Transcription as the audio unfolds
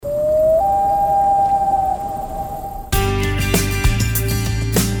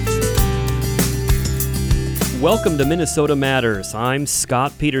Welcome to Minnesota Matters. I'm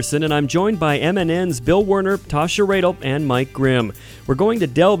Scott Peterson, and I'm joined by MNN's Bill Werner, Tasha Radel, and Mike Grimm. We're going to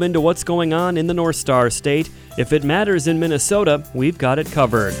delve into what's going on in the North Star State. If it matters in Minnesota, we've got it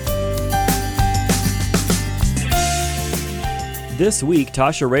covered. This week,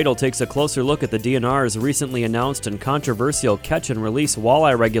 Tasha Radel takes a closer look at the DNR's recently announced and controversial catch-and-release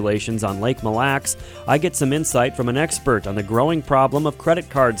walleye regulations on Lake Mille Lacs. I get some insight from an expert on the growing problem of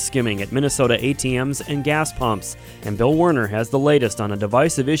credit card skimming at Minnesota ATMs and gas pumps. And Bill Werner has the latest on a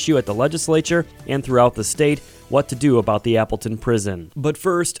divisive issue at the legislature and throughout the state, what to do about the Appleton prison. But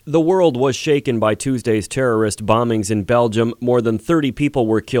first, the world was shaken by Tuesday's terrorist bombings in Belgium. More than 30 people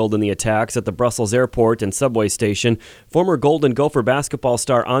were killed in the attacks at the Brussels airport and subway station. Former Golden Gopher basketball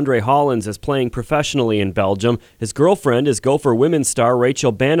star Andre Hollins is playing professionally in Belgium. His girlfriend is Gopher women's star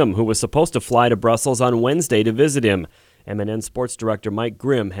Rachel Banham, who was supposed to fly to Brussels on Wednesday to visit him. MNN sports director Mike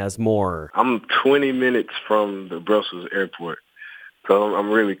Grimm has more. I'm 20 minutes from the Brussels airport, so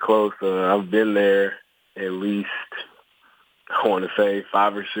I'm really close. I've been there at least, I want to say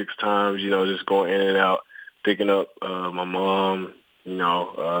 5 or 6 times, just going in and out, picking up my mom,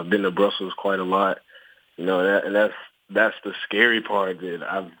 been to Brussels quite a lot, and that's the scary part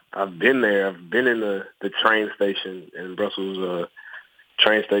that I've been there. I've been in the train station in Brussels,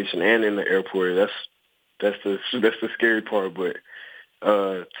 train station, and in the airport. That's the scary part. But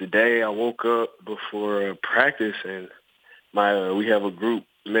today I woke up before practice, and we have a group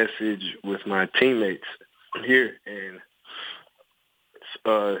message with my teammates here, and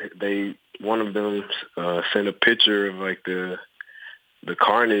one of them sent a picture of like the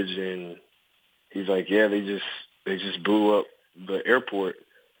carnage, and he's like, yeah, they just blew up the airport.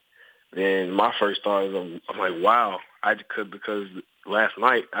 And my first thought is I'm like, wow, because last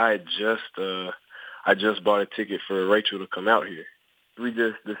night I just bought a ticket for Rachel to come out here. We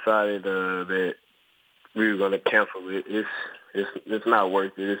just decided that we were going to cancel it. It's not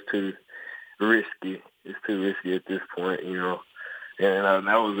worth it. It's too risky. It's too risky at this point, And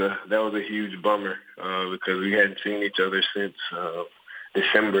that was a huge bummer because we hadn't seen each other since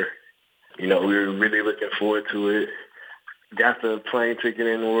December. We were really looking forward to it. Got the plane ticket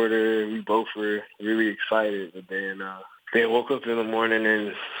in order. We both were really excited, but then woke up in the morning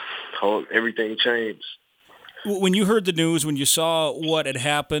and everything changed. When you heard the news, when you saw what had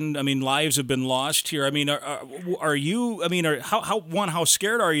happened, lives have been lost here. Are you? How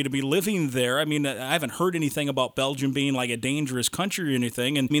scared are you to be living there? I haven't heard anything about Belgium being like a dangerous country or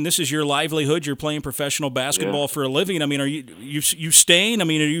anything. And this is your livelihood. You're playing professional basketball for a living. Are you staying? Are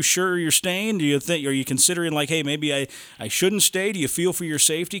you sure you're staying? Are you considering like, hey, maybe I shouldn't stay? Do you feel for your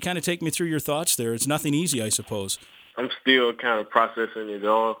safety? Kind of take me through your thoughts there. It's nothing easy, I suppose. I'm still kind of processing it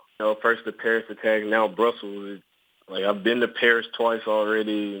all. First the Paris attack, now Brussels. I've been to Paris twice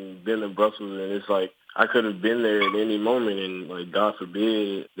already and been to Brussels, and it's like I could have been there at any moment, and God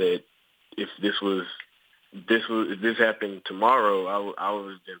forbid that if this happened tomorrow, I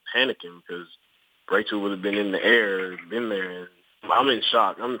would have been panicking because Rachel would have been in the air, been there. And I'm in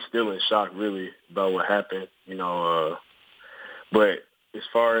shock. I'm still in shock, really, about what happened. But as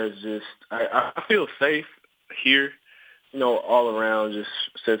far as just, I feel safe here. All around, just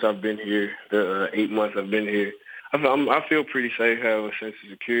since I've been here, the 8 months I've been here, I feel pretty safe, have a sense of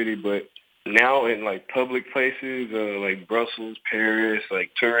security. But now in public places, like Brussels, Paris,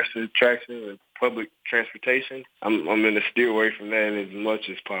 tourist attractions and public transportation, I'm going to steer away from that as much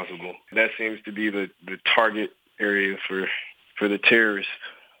as possible. That seems to be the target area for the terrorists.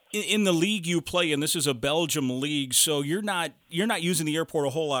 In the league you play in, this is a Belgium league, so you're not using the airport a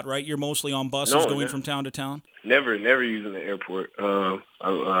whole lot, right? You're mostly on buses going from town to town? Never using the airport.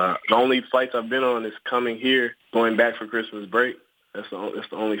 The only flights I've been on is coming here, going back for Christmas break. That's the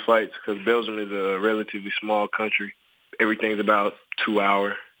only flights because Belgium is a relatively small country. Everything's about 2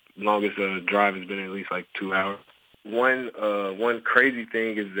 hours. Longest drive has been at least 2 hours. One crazy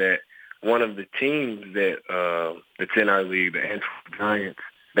thing is that one of the teams that's in our league, the Antwerp Giants,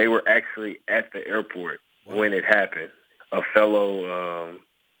 they were actually at the airport when it happened. A fellow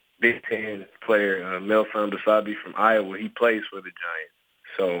Big Ten player, Melson Basabi from Iowa, he plays for the Giants.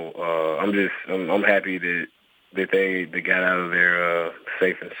 So I'm happy that they got out of there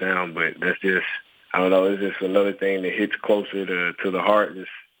safe and sound. But that's just, I don't know, it's just another thing that hits closer to the heart.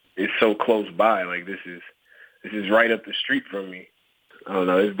 It's so close by. This is right up the street from me. I don't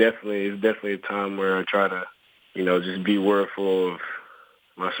know. It's definitely a time where I try to, just be worthful of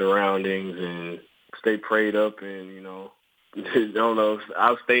my surroundings and stay prayed up and, I don't know,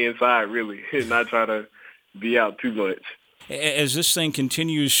 I'll stay inside really and not try to be out too much. As this thing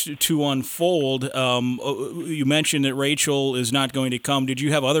continues to unfold, you mentioned that Rachel is not going to come. Did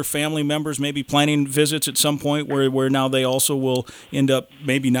you have other family members maybe planning visits at some point where now they also will end up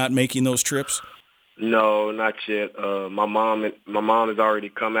maybe not making those trips? No, not yet. My mom has already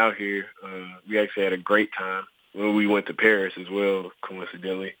come out here. We actually had a great time. Well, we went to Paris as well,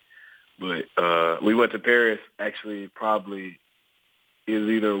 coincidentally. But we went to Paris actually probably it was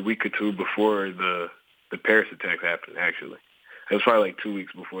either a week or two before the Paris attack happened, actually. It was probably like 2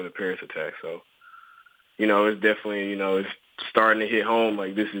 weeks before the Paris attack. So, it's definitely, it's starting to hit home.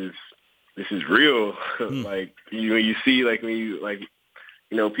 Like, this is real. Like, when you see, like, when you, like,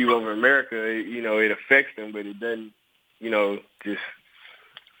 people over in America, it affects them, but it doesn't, just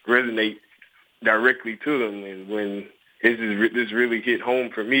resonate directly to them. And when this really hit home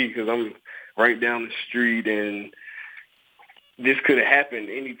for me, because I'm right down the street, and this could have happened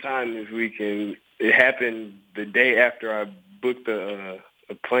any time this weekend. It happened the day after I booked a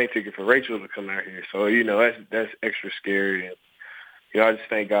plane ticket for Rachel to come out here. So, that's extra scary. And, I just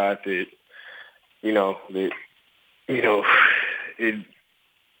thank God that, it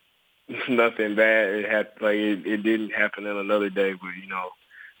nothing bad. It didn't happen on another day, but,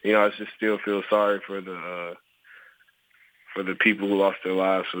 I just still feel sorry for the people who lost their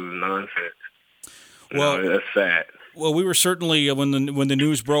lives for the nonsense. Well, that's sad. Well, we were certainly, when the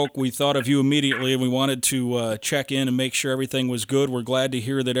news broke, we thought of you immediately, and we wanted to check in and make sure everything was good. We're glad to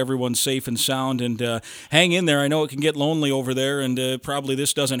hear that everyone's safe and sound, and hang in there. I know it can get lonely over there, and probably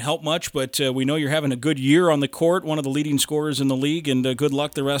this doesn't help much, but we know you're having a good year on the court, one of the leading scorers in the league, and good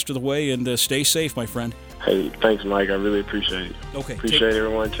luck the rest of the way, and stay safe, my friend. Hey, thanks, Mike. I really appreciate it. Okay. Appreciate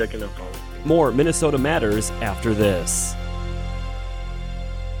everyone checking up on me. More Minnesota Matters after this.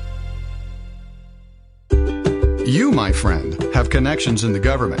 You, my friend, have connections in the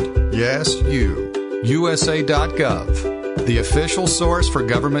government. Yes, you. USA.gov, the official source for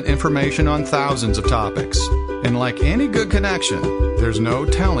government information on thousands of topics. And like any good connection, there's no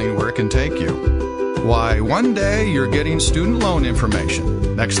telling where it can take you. Why, one day you're getting student loan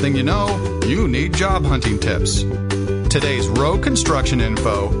information. Next thing you know, you need job hunting tips. Today's road construction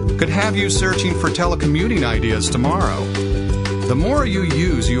info could have you searching for telecommuting ideas tomorrow. The more you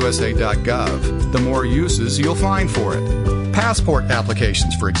use USA.gov, the more uses you'll find for it. Passport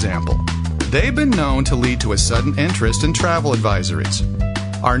applications, for example. They've been known to lead to a sudden interest in travel advisories.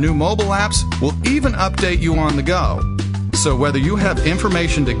 Our new mobile apps will even update you on the go. So whether you have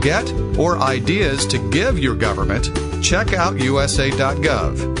information to get or ideas to give your government, check out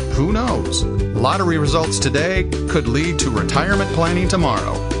USA.gov. Who knows? Lottery results today could lead to retirement planning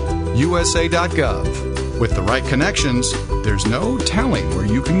tomorrow. USA.gov. With the right connections, there's no telling where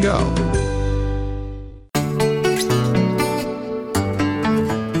you can go.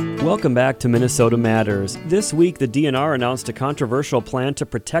 Welcome back to Minnesota Matters. This week, the DNR announced a controversial plan to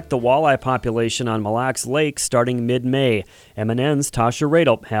protect the walleye population on Mille Lacs Lake starting mid-May. MNN's Tasha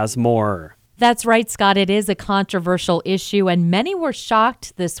Radel has more. That's right, Scott. It is a controversial issue, and many were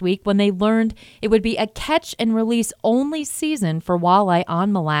shocked this week when they learned it would be a catch-and-release only season for walleye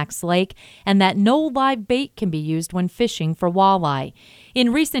on Mille Lacs Lake, and that no live bait can be used when fishing for walleye.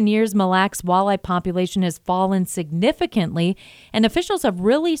 In recent years, Mille Lacs walleye population has fallen significantly, and officials have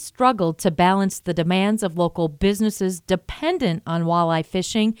really struggled to balance the demands of local businesses dependent on walleye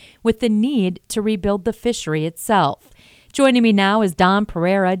fishing with the need to rebuild the fishery itself. Joining me now is Don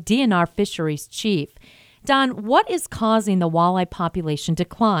Pereira, DNR Fisheries Chief. Don, what is causing the walleye population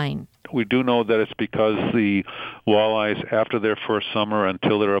decline? We do know that it's because the walleyes, after their first summer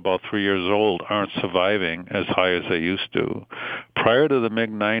until they're about 3 years old, aren't surviving as high as they used to. Prior to the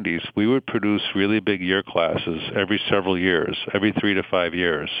mid-'90s, we would produce really big year classes every several years, every 3 to 5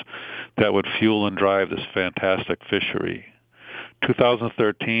 years, that would fuel and drive this fantastic fishery.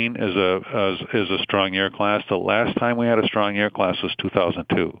 2013 is a strong year class. The last time we had a strong year class was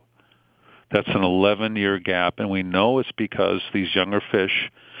 2002. That's an 11-year gap, and we know it's because these younger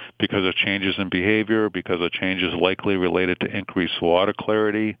fish, because of changes in behavior, because of changes likely related to increased water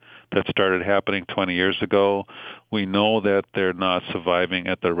clarity that started happening 20 years ago, we know that they're not surviving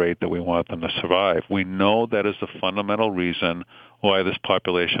at the rate that we want them to survive. We know that is the fundamental reason why this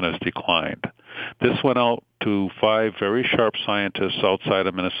population has declined. This went out to 5 very sharp scientists outside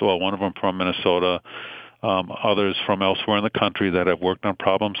of Minnesota, one of them from Minnesota, others from elsewhere in the country that have worked on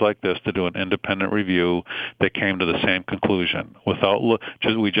problems like this to do an independent review that came to the same conclusion.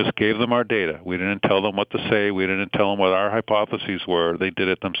 We just gave them our data. We didn't tell them what to say. We didn't tell them what our hypotheses were. They did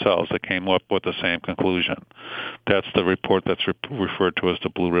it themselves. They came up with the same conclusion. That's the report that's referred to as the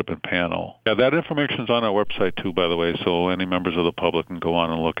Blue Ribbon Panel. Yeah, that information's on our website too, by the way, so any members of the public can go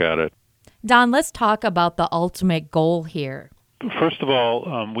on and look at it. Don, let's talk about the ultimate goal here. First of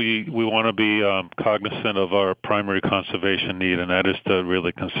all, we want to be cognizant of our primary conservation need, and that is to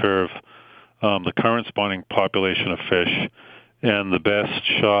really conserve the current spawning population of fish, and the best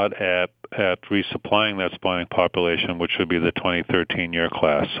shot at resupplying that spawning population, which would be the 2013 year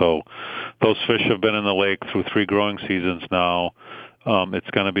class. So those fish have been in the lake through 3 growing seasons now. It's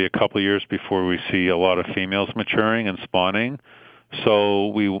going to be a couple of years before we see a lot of females maturing and spawning. So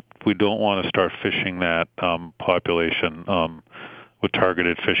we don't want to start fishing that population with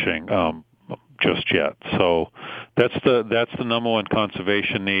targeted fishing just yet. So that's the number one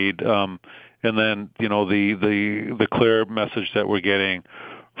conservation need. And then, the clear message that we're getting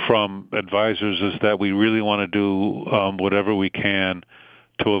from advisors is that we really want to do whatever we can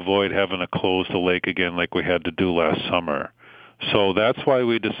to avoid having to close the lake again like we had to do last summer. So that's why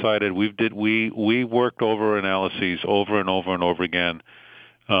we decided we worked over analyses over and over and over again.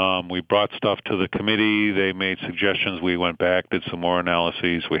 We brought stuff to the committee. They made suggestions. We went back, did some more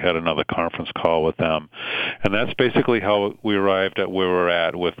analyses. We had another conference call with them, and that's basically how we arrived at where we're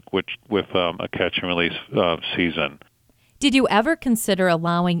at with a catch and release season. Did you ever consider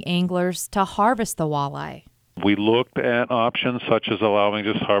allowing anglers to harvest the walleye? We looked at options such as allowing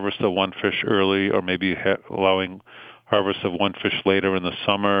just harvest of one fish early, or maybe allowing harvest of one fish later in the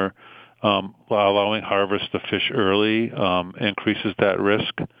summer. Allowing harvest of fish early increases that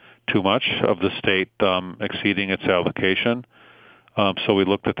risk too much of the state exceeding its allocation. So we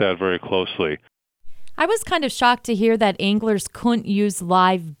looked at that very closely. I was kind of shocked to hear that anglers couldn't use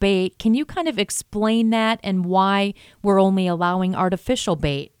live bait. Can you kind of explain that and why we're only allowing artificial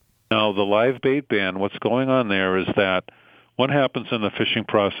bait? Now, the live bait ban, what's going on there is that what happens in the fishing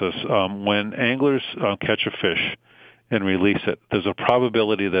process, when anglers catch a fish and release it, there's a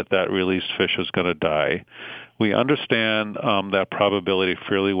probability that released fish is going to die. We understand that probability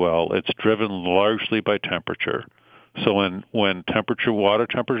fairly well. It's driven largely by temperature. So when water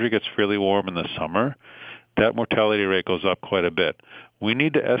temperature gets fairly warm in the summer, that mortality rate goes up quite a bit. We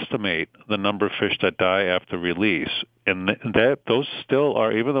need to estimate the number of fish that die after release, and those still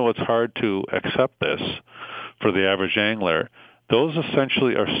are, even though it's hard to accept this for the average angler, those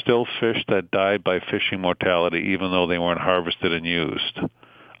essentially are still fish that died by fishing mortality, even though they weren't harvested and used.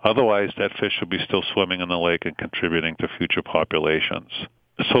 Otherwise, that fish would be still swimming in the lake and contributing to future populations.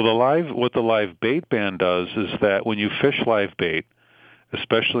 So what the live bait ban does is that when you fish live bait,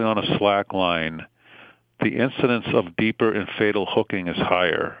 especially on a slack line, the incidence of deeper and fatal hooking is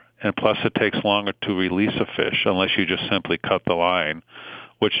higher. And plus, it takes longer to release a fish unless you just simply cut the line,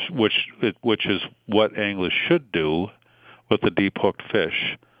 which is what anglers should do with the deep hooked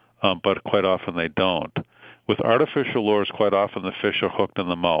fish, but quite often they don't. With artificial lures, quite often the fish are hooked in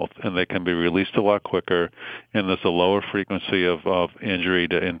the mouth, and they can be released a lot quicker, and there's a lower frequency of injury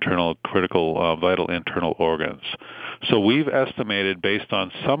to critical vital internal organs. So we've estimated, based on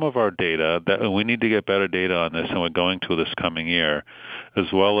some of our data, that we need to get better data on this, and we're going to this coming year,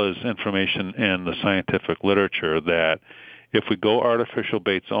 as well as information in the scientific literature, that if we go artificial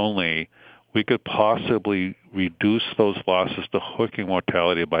baits only, we could possibly reduce those losses to hooking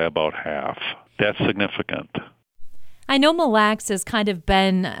mortality by about half. That's significant. I know Mille Lacs has kind of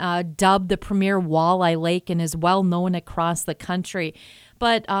been dubbed the premier walleye lake and is well known across the country.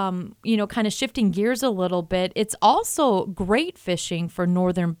 But, kind of shifting gears a little bit, it's also great fishing for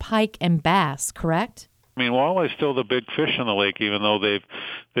northern pike and bass, correct? I mean, walleye is still the big fish in the lake, even though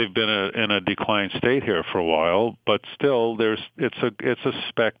they've been in a declined state here for a while. But still, it's a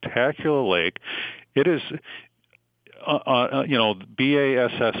spectacular lake. It is,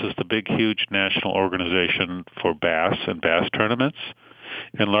 BASS is the big, huge national organization for bass and bass tournaments.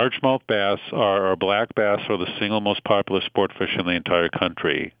 And largemouth bass or black bass are the single most popular sport fish in the entire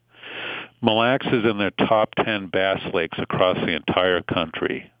country. Mille Lacs is in their top 10 bass lakes across the entire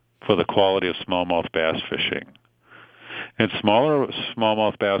country for the quality of smallmouth bass fishing. And smaller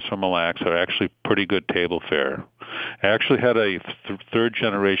smallmouth bass from Mille Lacs are actually pretty good table fare. I actually had a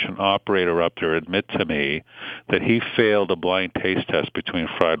third-generation operator up there admit to me that he failed a blind taste test between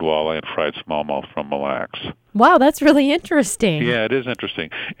fried walleye and fried smallmouth from Mille Lacs. Wow, that's really interesting. Yeah, it is interesting.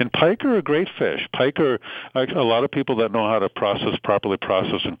 And pike are a great fish. Pike are, a lot of people that know how to properly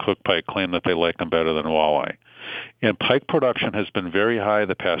process and cook pike claim that they like them better than walleye. And pike production has been very high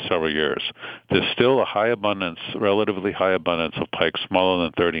the past several years. There's still a relatively high abundance of pike smaller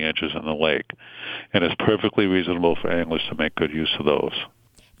than 30 inches in the lake. And it's perfectly reasonable for anglers to make good use of those.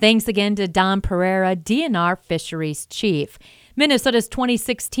 Thanks again to Don Pereira, DNR Fisheries Chief. Minnesota's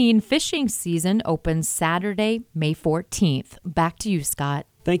 2016 fishing season opens Saturday, May 14th. Back to you, Scott.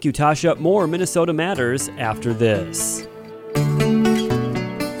 Thank you, Tasha. More Minnesota Matters after this.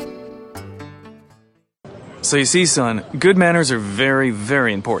 So you see, son, good manners are very,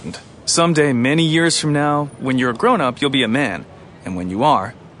 very important. Someday, many years from now, when you're a grown-up, you'll be a man. And when you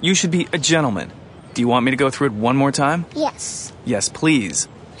are, you should be a gentleman. Do you want me to go through it one more time? Yes. Yes, please.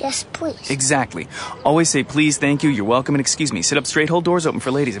 Yes, please. Exactly. Always say please, thank you, you're welcome, and excuse me. Sit up straight, hold doors open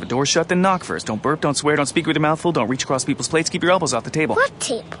for ladies. If a door's shut, then knock first. Don't burp, don't swear, don't speak with your mouth full, don't reach across people's plates, keep your elbows off the table. What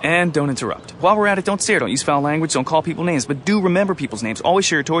table? And don't interrupt. While we're at it, don't stare, don't use foul language, don't call people names, but do remember people's names. Always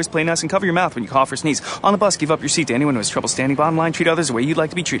share your toys, play nice, and cover your mouth when you cough or sneeze. On the bus, give up your seat to anyone who has trouble standing. Bottom line, treat others the way you'd like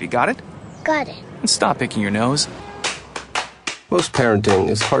to be treated. Got it? Got it. And stop picking your nose. Most parenting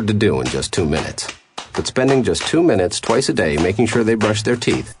is hard to do in just 2 minutes. But spending just 2 minutes twice a day making sure they brush their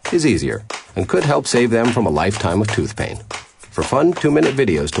teeth is easier and could help save them from a lifetime of tooth pain. For fun 2-minute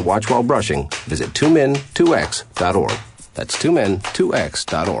videos to watch while brushing, visit 2min2x.org. That's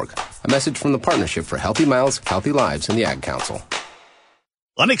 2min2x.org. A message from the Partnership for Healthy Mouths, Healthy Lives, and the Ad Council.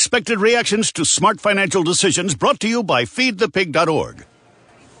 Unexpected reactions to smart financial decisions brought to you by feedthepig.org.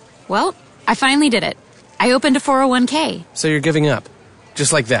 Well, I finally did it. I opened a 401k. So you're giving up?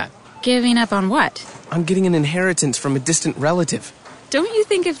 Just like that? Giving up on what? I'm getting an inheritance from a distant relative. Don't you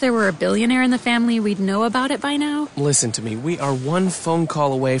think if there were a billionaire in the family, we'd know about it by now? Listen to me. We are one phone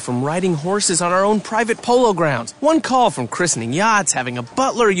call away from riding horses on our own private polo grounds. One call from christening yachts, having a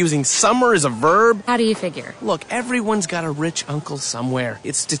butler, using summer as a verb. How do you figure? Look, everyone's got a rich uncle somewhere.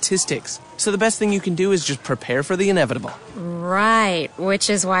 It's statistics. So the best thing you can do is just prepare for the inevitable. Right, which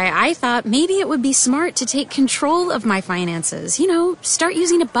is why I thought maybe it would be smart to take control of my finances. You know, start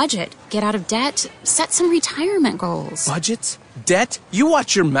using a budget, get out of debt, set some retirement goals. Budgets? Debt? You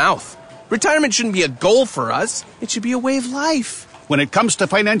watch your mouth. Retirement shouldn't be a goal for us. It should be a way of life. When it comes to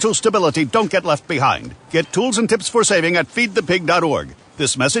financial stability, don't get left behind. Get tools and tips for saving at feedthepig.org.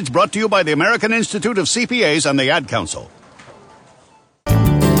 This message brought to you by the American Institute of CPAs and the Ad Council.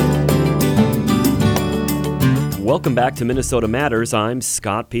 Welcome back to Minnesota Matters. I'm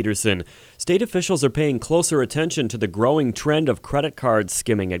Scott Peterson. State officials are paying closer attention to the growing trend of credit card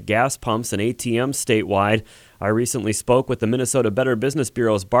skimming at gas pumps and ATMs statewide. I recently spoke with the Minnesota Better Business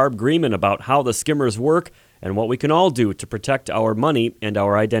Bureau's Barb Greenman about how the skimmers work and what we can all do to protect our money and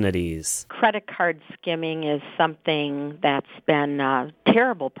our identities. Credit card skimming is something that's been a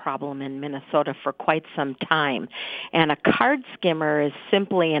terrible problem in Minnesota for quite some time. And a card skimmer is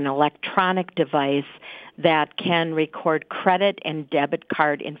simply an electronic device that can record credit and debit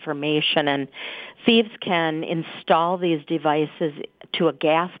card information, and thieves can install these devices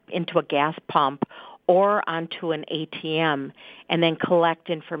into a gas pump or onto an ATM and then collect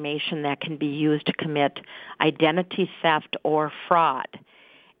information that can be used to commit identity theft or fraud.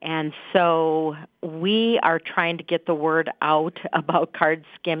 And so we are trying to get the word out about card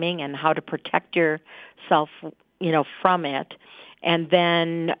skimming and how to protect yourself, from it. And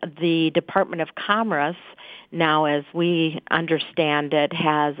then the Department of Commerce, now as we understand it,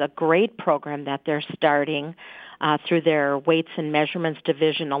 has a great program that they're starting through their Weights and Measurements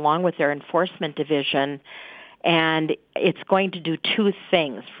Division along with their Enforcement Division. And it's going to do two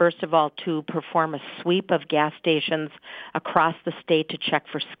things. First of all, to perform a sweep of gas stations across the state to check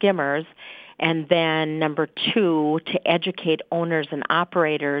for skimmers. And then number two, to educate owners and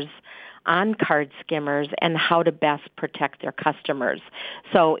operators on card skimmers and how to best protect their customers.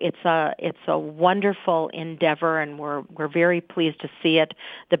 So it's a wonderful endeavor, and we're very pleased to see it.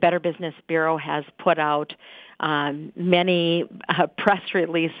 The Better Business Bureau has put out many press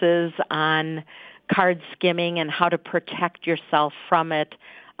releases on card skimming and how to protect yourself from it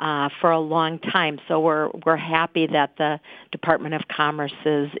for a long time. So we're happy that the Department of Commerce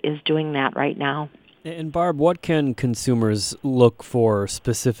is doing that right now. And Barb, what can consumers look for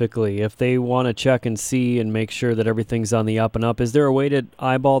specifically if they want to check and see and make sure that everything's on the up and up? Is there a way to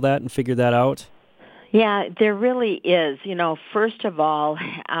eyeball that and figure that out? Yeah, there really is. First of all,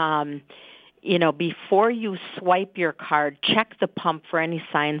 before you swipe your card, check the pump for any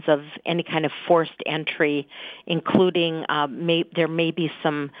signs of any kind of forced entry, including there may be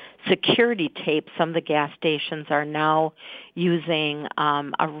some security tape. Some of the gas stations are now using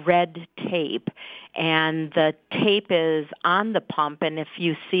a red tape, and the tape is on the pump, and if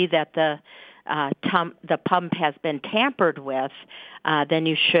you see that the pump has been tampered with, then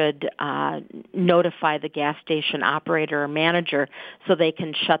you should notify the gas station operator or manager so they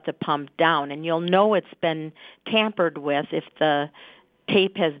can shut the pump down. And you'll know it's been tampered with if the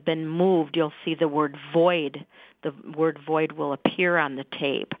tape has been moved. You'll see the word void. The word void will appear on the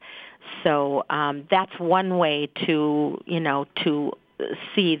tape. So that's one way to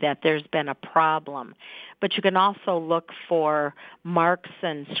see that there's been a problem. But you can also look for marks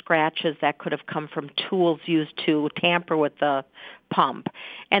and scratches that could have come from tools used to tamper with the pump.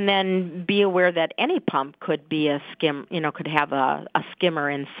 And then be aware that any pump could be could have a skimmer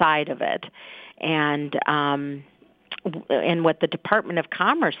inside of it. And what the Department of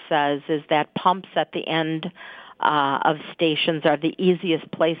Commerce says is that pumps at the end of stations are the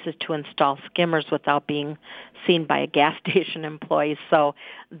easiest places to install skimmers without being seen by a gas station employee. So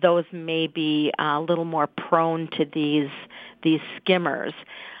those may be a little more prone to these skimmers.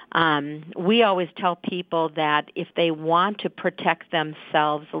 We always tell people that if they want to protect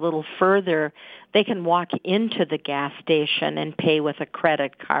themselves a little further, they can walk into the gas station and pay with a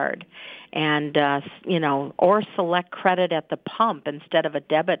credit card, and or select credit at the pump instead of a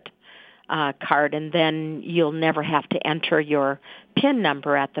debit card, and then you'll never have to enter your PIN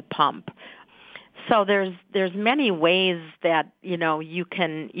number at the pump. So there's many ways that you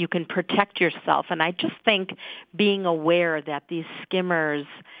can protect yourself, and I just think being aware that these skimmers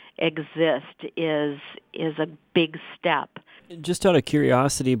exist is a big step. Just out of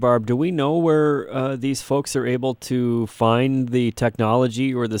curiosity, Barb, do we know where these folks are able to find the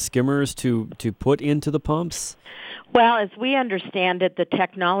technology or the skimmers to put into the pumps? Well, as we understand it, the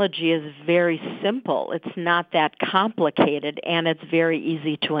technology is very simple. It's not that complicated, and it's very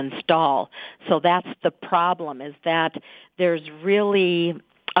easy to install. So that's the problem, is that there's really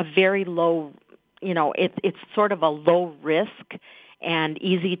a very low, it's sort of a low risk and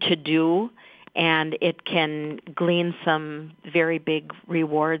easy to do, and it can glean some very big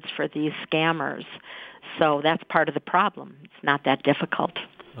rewards for these scammers. So that's part of the problem. It's not that difficult.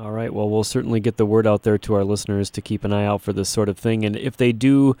 All right. Well, we'll certainly get the word out there to our listeners to keep an eye out for this sort of thing. And if they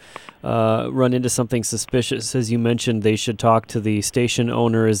do run into something suspicious, as you mentioned, they should talk to the station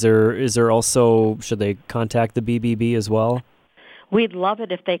owner. Is there also, should they contact the BBB as well? We'd love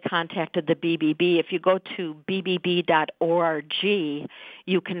it if they contacted the BBB. If you go to bbb.org,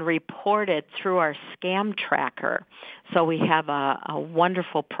 you can report it through our scam tracker. So we have a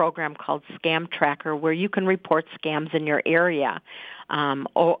wonderful program called Scam Tracker where you can report scams in your area.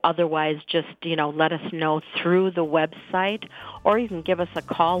 Or otherwise just, let us know through the website, or you can give us a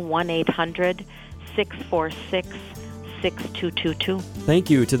call, 1-800-646-6222. Thank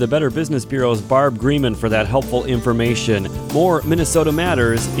you to the Better Business Bureau's Barb Grieman for that helpful information. More Minnesota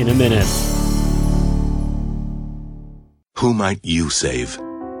Matters in a minute. Who might you save?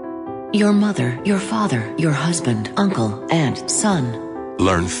 Your mother, your father, your husband, uncle, aunt, son.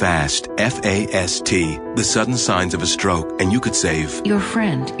 Learn FAST, F-A-S-T, the sudden signs of a stroke, and you could save your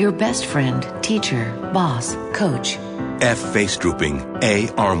friend, your best friend, teacher, boss, coach. F, face drooping. A,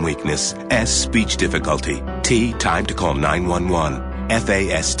 arm weakness. S, speech difficulty. T, time to call 911.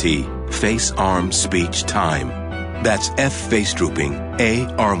 F-A-S-T, face, arm, speech, time. That's F, face drooping. A,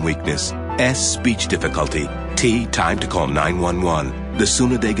 arm weakness. S, speech difficulty. T, time to call 911. The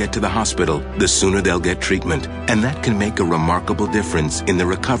sooner they get to the hospital, the sooner they'll get treatment. And that can make a remarkable difference in the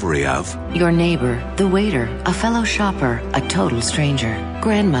recovery of your neighbor, the waiter, a fellow shopper, a total stranger,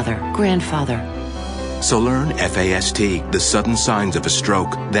 grandmother, grandfather. So learn FAST, the sudden signs of a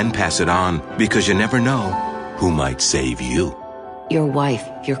stroke, then pass it on, because you never know who might save you. Your wife,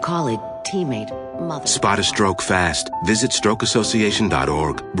 your colleague, teammate, mother. Spot a stroke fast. Visit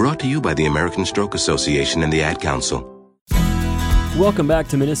strokeassociation.org. Brought to you by the American Stroke Association and the Ad Council. Welcome back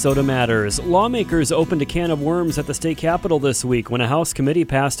to Minnesota Matters. Lawmakers opened a can of worms at the state capitol this week when a House committee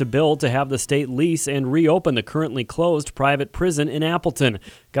passed a bill to have the state lease and reopen the currently closed private prison in Appleton.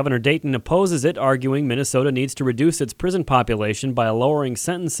 Governor Dayton opposes it, arguing Minnesota needs to reduce its prison population by lowering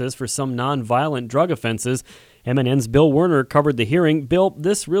sentences for some nonviolent drug offenses. MNN's Bill Werner covered the hearing. Bill,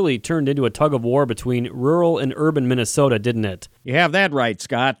 this really turned into a tug-of-war between rural and urban Minnesota, didn't it? You have that right,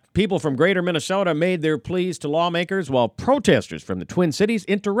 Scott. People from greater Minnesota made their pleas to lawmakers while protesters from the Twin Cities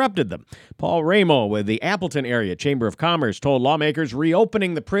interrupted them. Paul Ramo with the Appleton Area Chamber of Commerce told lawmakers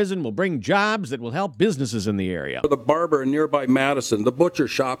reopening the prison will bring jobs that will help businesses in the area. The barber in nearby Madison, the butcher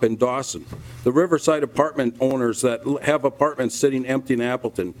shop in Dawson, the Riverside apartment owners that have apartments sitting empty in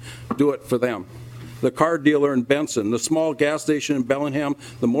Appleton, do it for them. The car dealer in Benson, the small gas station in Bellingham,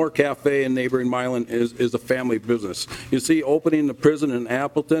 the Moore Cafe in neighboring Milan is a family business. You see, opening the prison in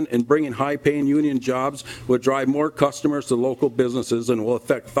Appleton and bringing high-paying union jobs would drive more customers to local businesses and will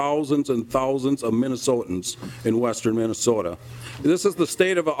affect thousands and thousands of Minnesotans in western Minnesota. This is the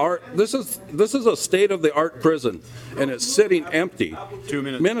state of art. This is a state-of-the-art prison, and it's sitting empty. 2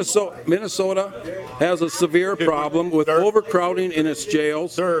 minutes. Minnesota has a severe problem with overcrowding in its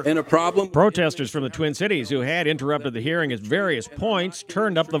jails and a problem. Protesters from the Twin Cities who had interrupted the hearing at various points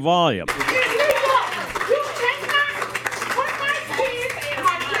turned up the volume.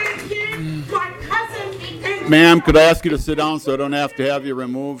 Ma'am, could I ask you to sit down so I don't have to have you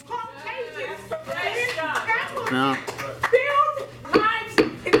removed? No.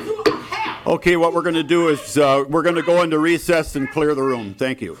 Okay, what we're going to do is we're going to go into recess and clear the room.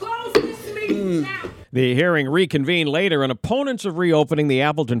 Thank you. The hearing reconvened later, and opponents of reopening the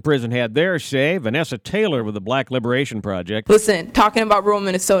Appleton prison had their say. Vanessa Taylor with the Black Liberation Project. Listen, talking about rural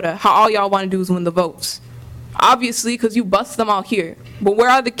Minnesota, how all y'all want to do is win the votes. Obviously, because you bust them all here. But where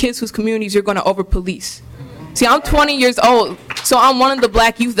are the kids whose communities you're going to over-police? See, I'm 20 years old, so I'm one of the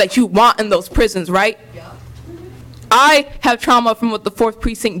black youth that you want in those prisons, right? I have trauma from what the 4th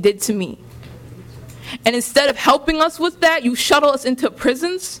Precinct did to me. And instead of helping us with that, you shuttle us into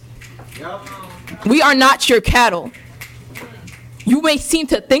prisons? We are not your cattle. You may seem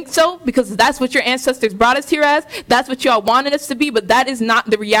to think so because that's what your ancestors brought us here as. That's what y'all wanted us to be, but that is not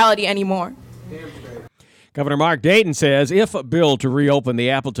the reality anymore. Governor Mark Dayton says if a bill to reopen the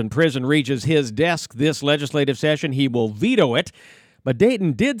Appleton prison reaches his desk this legislative session, he will veto it. But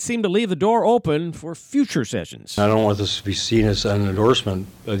Dayton did seem to leave the door open for future sessions. I don't want this to be seen as an endorsement.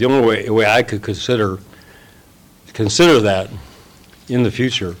 The only way I could consider that in the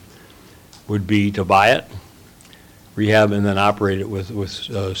future would be to buy it, rehab, and then operate it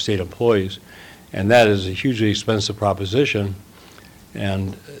with state employees. And that is a hugely expensive proposition.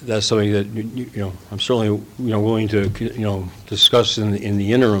 And that's something that I'm certainly willing to discuss in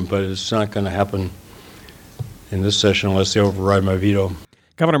the interim, but it's not going to happen in this session unless they override my veto.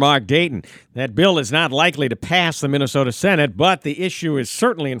 Governor Mark Dayton, that bill is not likely to pass the Minnesota Senate, but the issue is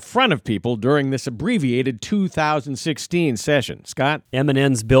certainly in front of people during this abbreviated 2016 session. Scott?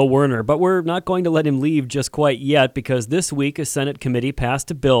 MNN's Bill Werner, but we're not going to let him leave just quite yet because this week a Senate committee passed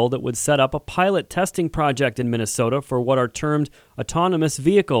a bill that would set up a pilot testing project in Minnesota for what are termed autonomous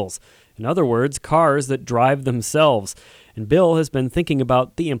vehicles. In other words, cars that drive themselves. And Bill has been thinking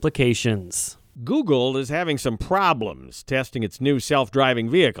about the implications. Google is having some problems testing its new self-driving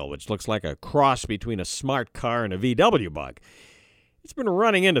vehicle, which looks like a cross between a smart car and a VW bug. It's been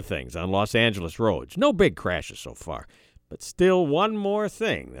running into things on Los Angeles roads. No big crashes so far, but still one more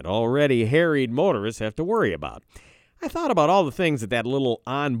thing that already harried motorists have to worry about. I thought about all the things that little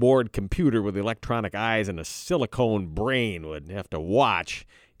onboard computer with electronic eyes and a silicone brain would have to watch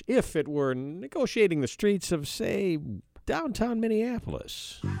if it were negotiating the streets of, say, downtown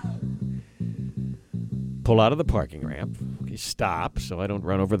Minneapolis. Pull out of the parking ramp. Stop so I don't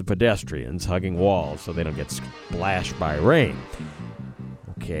run over the pedestrians hugging walls so they don't get splashed by rain.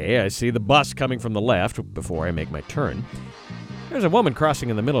 Okay, I see the bus coming from the left before I make my turn. There's a woman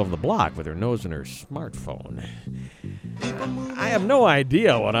crossing in the middle of the block with her nose in her smartphone. I have no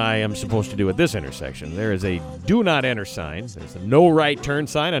idea what I am supposed to do at this intersection. There is a do not enter sign, there's a no right turn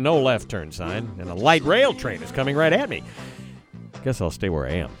sign, a no left turn sign, and a light rail train is coming right at me. Guess I'll stay where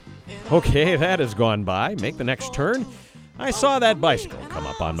I am. Okay, that has gone by. Make the next turn. I saw that bicycle come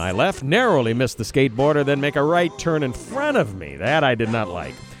up on my left, narrowly missed the skateboarder, then make a right turn in front of me. That I did not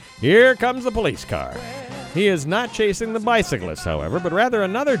like. Here comes the police car. He is not chasing the bicyclist, however, but rather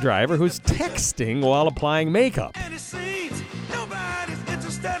another driver who's texting while applying makeup. And it seems nobody's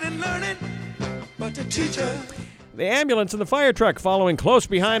interested in learning but the teacher. The ambulance and the fire truck following close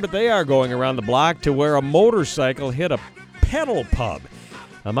behind, but they are going around the block to where a motorcycle hit a pedal pub.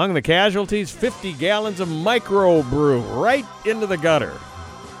 Among the casualties, 50 gallons of microbrew right into the gutter.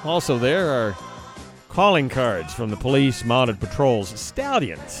 Also there are calling cards from the police mounted patrol's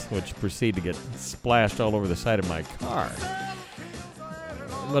stallions, which proceed to get splashed all over the side of my car.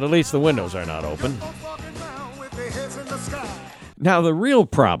 But at least the windows are not open. Now, the real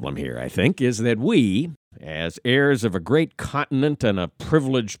problem here, I think, is that we, as heirs of a great continent and a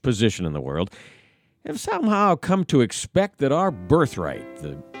privileged position in the world, have somehow come to expect that our birthright,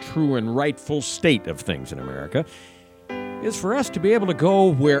 the true and rightful state of things in America, is for us to be able to go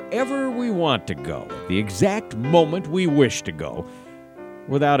wherever we want to go, at the exact moment we wish to go,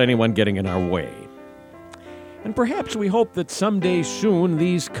 without anyone getting in our way. And perhaps we hope that someday soon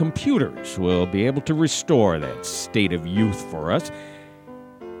these computers will be able to restore that state of youth for us,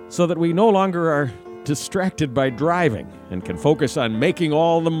 so that we no longer are distracted by driving and can focus on making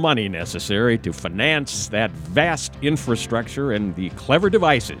all the money necessary to finance that vast infrastructure and the clever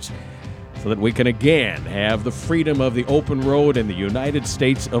devices so that we can again have the freedom of the open road in the United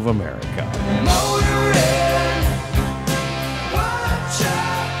States of America.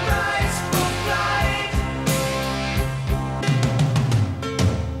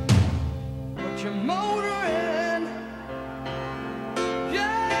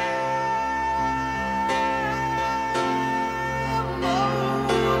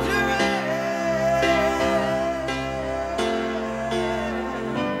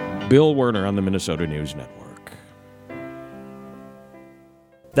 Bill Werner on the Minnesota News Network.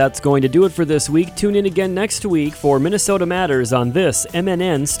 That's going to do it for this week. Tune in again next week for Minnesota Matters on this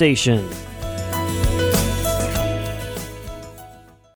MNN station.